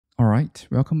Alright,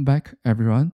 welcome back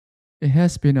everyone. It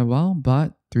has been a while,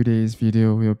 but today's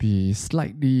video will be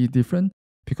slightly different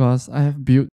because I have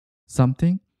built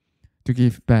something to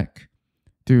give back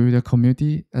to the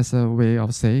community as a way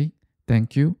of saying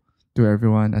thank you to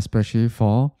everyone, especially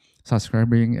for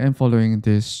subscribing and following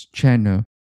this channel.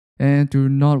 And to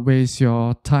not waste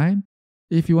your time,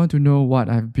 if you want to know what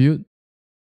I've built,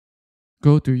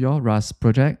 go to your Rust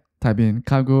project, type in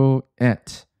cargo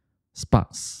at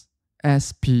Sparks.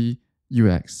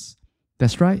 SPUX.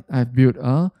 That's right, I've built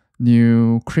a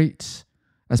new crate,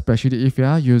 especially if you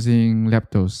are using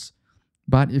Leptos.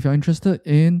 But if you're interested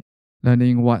in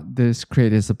learning what this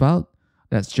crate is about,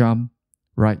 let's jump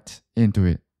right into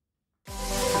it.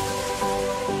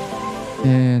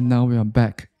 And now we are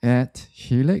back at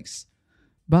Helix.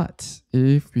 But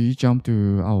if we jump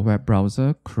to our web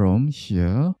browser, Chrome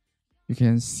here, you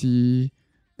can see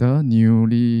the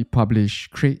newly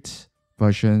published crate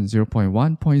version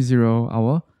 0.1.0,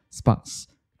 our Sparks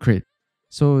crate.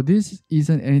 So this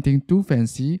isn't anything too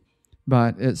fancy,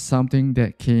 but it's something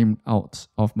that came out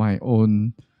of my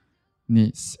own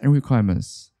needs and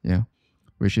requirements,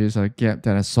 which is a gap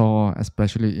that I saw,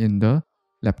 especially in the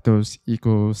Leptos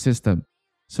ecosystem.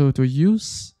 So to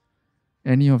use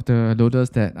any of the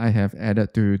loaders that I have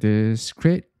added to this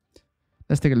crate,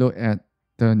 let's take a look at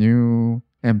the new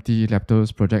empty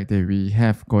Leptos project that we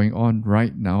have going on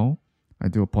right now. I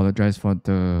do apologize for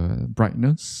the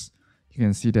brightness. You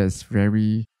can see that's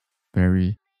very,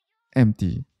 very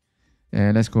empty.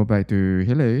 And let's go back to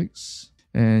Helix.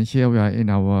 And here we are in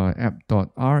our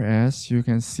app.rs. You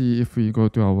can see if we go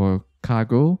to our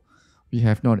cargo, we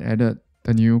have not added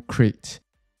the new crate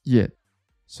yet.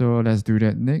 So let's do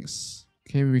that next.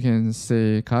 Okay, we can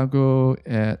say cargo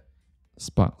at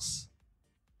Sparks.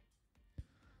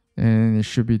 And it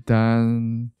should be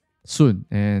done soon.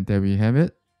 And there we have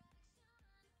it.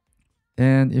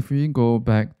 And if we go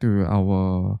back to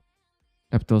our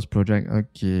Leptos project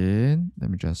again,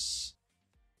 let me just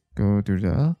go to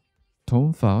the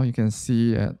tone file. You can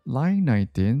see at line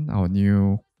 19, our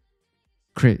new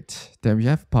crate that we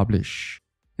have published.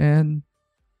 And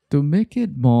to make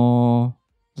it more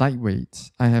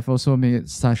lightweight, I have also made it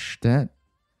such that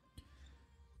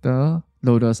the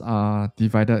loaders are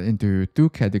divided into two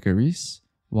categories,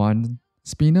 one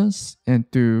spinners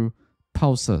and two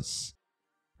pulsers.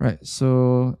 Right,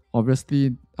 so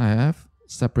obviously I have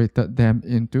separated them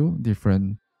into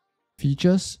different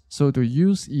features. So to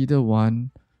use either one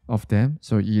of them,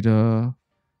 so either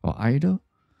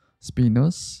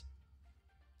spinners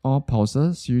or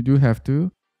pulsers, you do have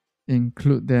to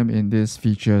include them in these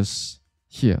features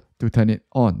here to turn it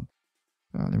on.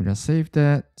 Let me just save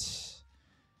that.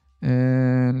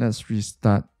 And let's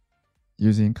restart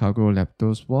using Cargo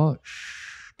Leptos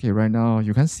Watch. Okay, right now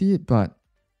you can see it, but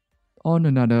on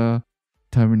another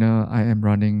terminal, I am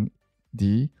running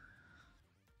the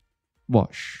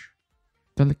watch,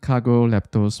 the Cargo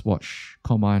Leptos Watch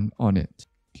command on it.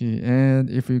 Okay, and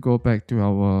if we go back to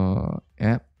our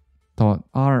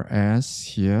app.rs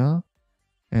here,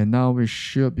 and now we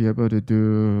should be able to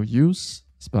do use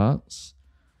Sparks.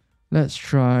 Let's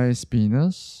try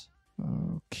spinners.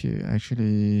 Okay,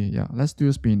 actually, let's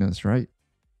do spinners, right?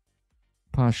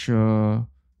 Partial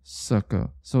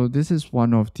circle. So this is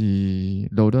one of the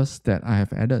loaders that I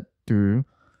have added to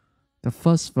the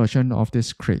first version of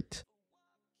this crate.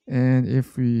 And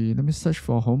if let me search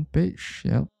for homepage.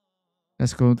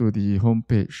 Let's go to the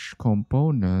homepage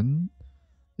component.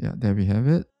 There we have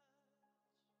it.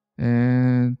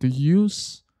 And to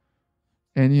use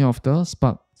any of the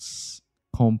Sparks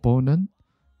component,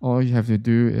 all you have to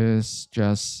do is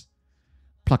just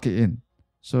plug it in.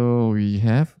 So we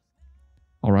have,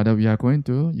 or rather we are going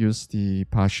to use the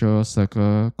partial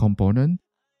circle component,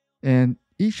 and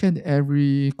each and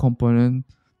every component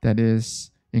that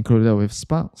is included with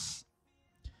Sparks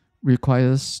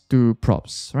requires two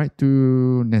props, right?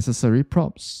 Two necessary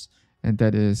props, and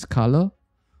that is color.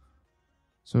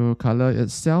 So color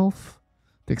itself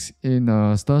takes in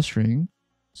a star string,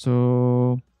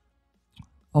 so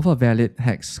of a valid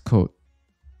hex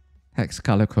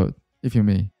color code, if you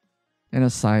may, and a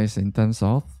size in terms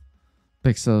of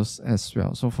pixels as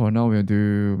well. So for now, we'll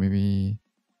do maybe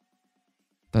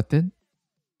 13.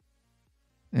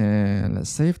 And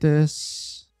let's save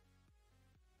this.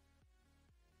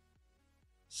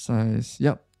 Size,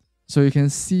 So you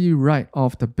can see right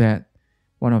off the bat,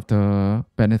 one of the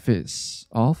benefits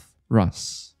of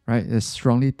Rust, right? It's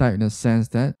strongly typed in the sense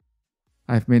that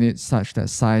I've made it such that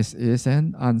size is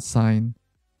an unsigned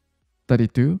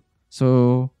 32.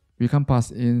 So we can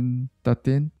pass in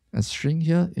 13 as string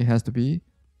here. It has to be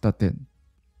 13.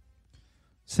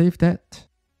 Save that.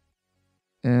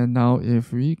 And now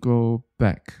if we go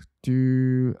back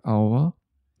to our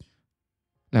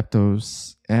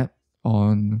Leptos app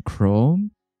on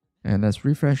Chrome, and let's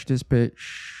refresh this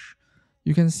page,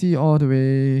 you can see all the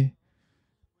way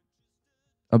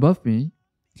above me,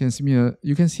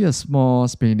 you can see a small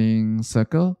spinning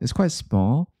circle. It's quite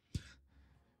small.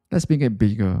 Let's make it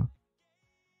bigger.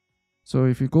 So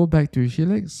if you go back to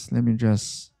Helix, let me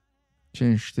just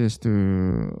change this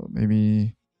to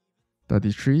maybe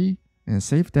 33 and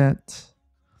save that.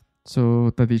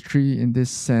 So 33 in this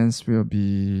sense will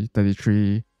be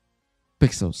 33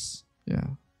 pixels. Yeah.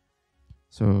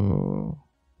 So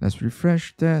let's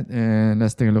refresh that and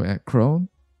let's take a look at Chrome.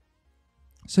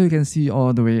 So you can see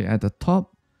all the way at the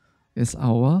top is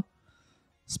our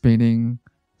spinning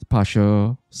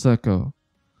partial circle.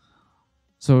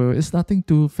 So it's nothing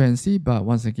too fancy, but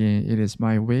once again, it is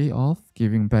my way of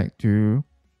giving back to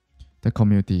the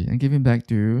community and giving back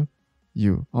to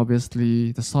you.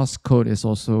 Obviously, the source code is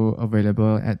also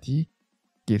available at the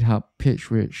GitHub page,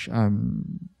 which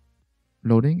I'm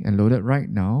loading and loaded right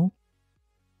now.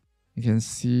 You can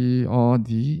see all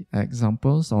the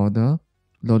examples or the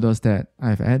loaders that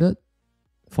I've added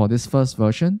for this first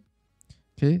version.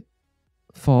 Okay,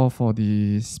 for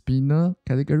the spinner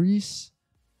categories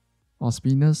or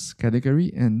spinners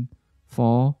category, and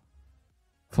for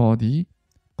the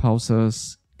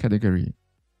pulsers category.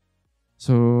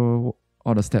 So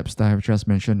all the steps that I've just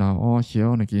mentioned are all here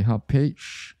on the GitHub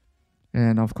page.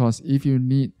 And of course, if you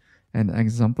need an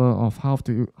example of how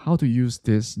to use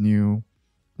this new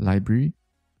library,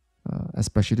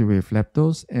 especially with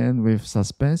Leptos and with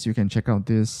Suspense, you can check out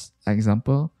this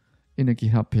example in the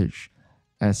GitHub page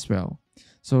as well.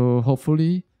 So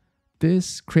hopefully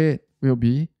this crate will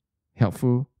be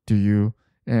helpful to you,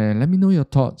 and let me know your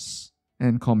thoughts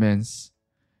and comments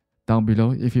down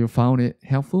below if you found it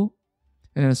helpful.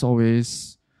 And as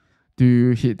always,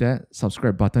 do hit that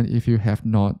subscribe button if you have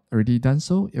not already done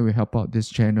so. It will help out this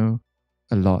channel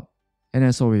a lot. And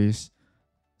as always,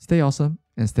 stay awesome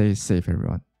and stay safe,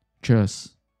 everyone.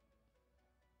 Cheers.